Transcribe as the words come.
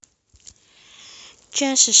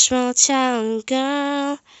Just a small town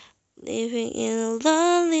girl living in a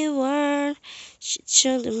lonely world. She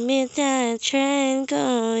took the midnight train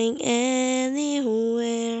going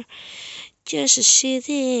anywhere. Just a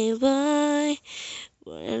city boy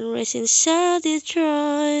born and raised in South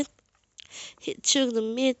Detroit. He took the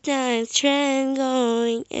midnight train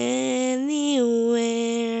going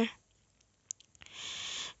anywhere.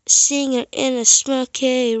 A singer in a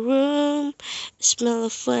smoky room, a smell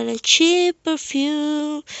of wine and cheap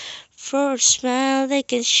perfume. For a smile they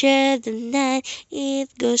can share the night.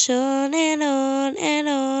 It goes on and on and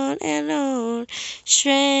on and on.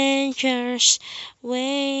 Strangers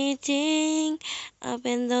waiting up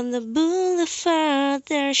and down the boulevard,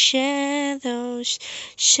 their shadows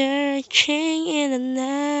searching in the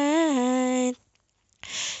night.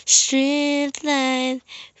 Streetlight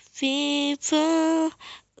people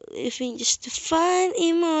living just to find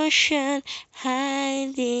emotion,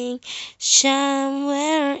 hiding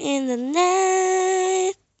somewhere in the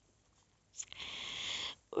night.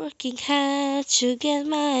 Working hard to get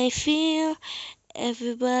my feel.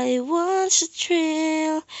 Everybody wants a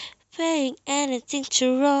thrill. Paying anything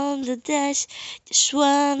to roll the dice just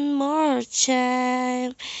one more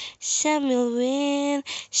time. Some will win,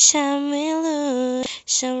 some will lose.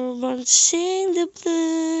 Some are born to sing the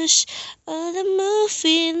blues. Oh, the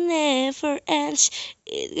movie never ends.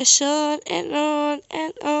 It goes on and on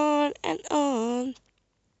and on and on.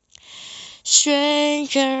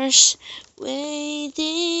 Strangers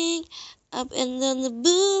waiting up and down the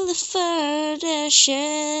boulevard, their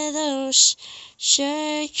shadows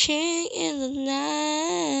searching in the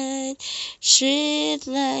night.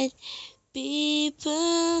 Streetlight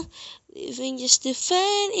people living just to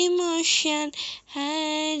find emotion,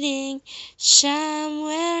 hiding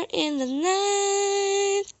somewhere in the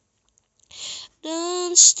night.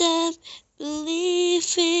 Don't stop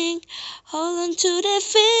believing, hold on to that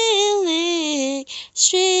feeling.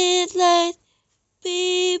 Streetlight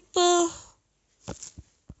people.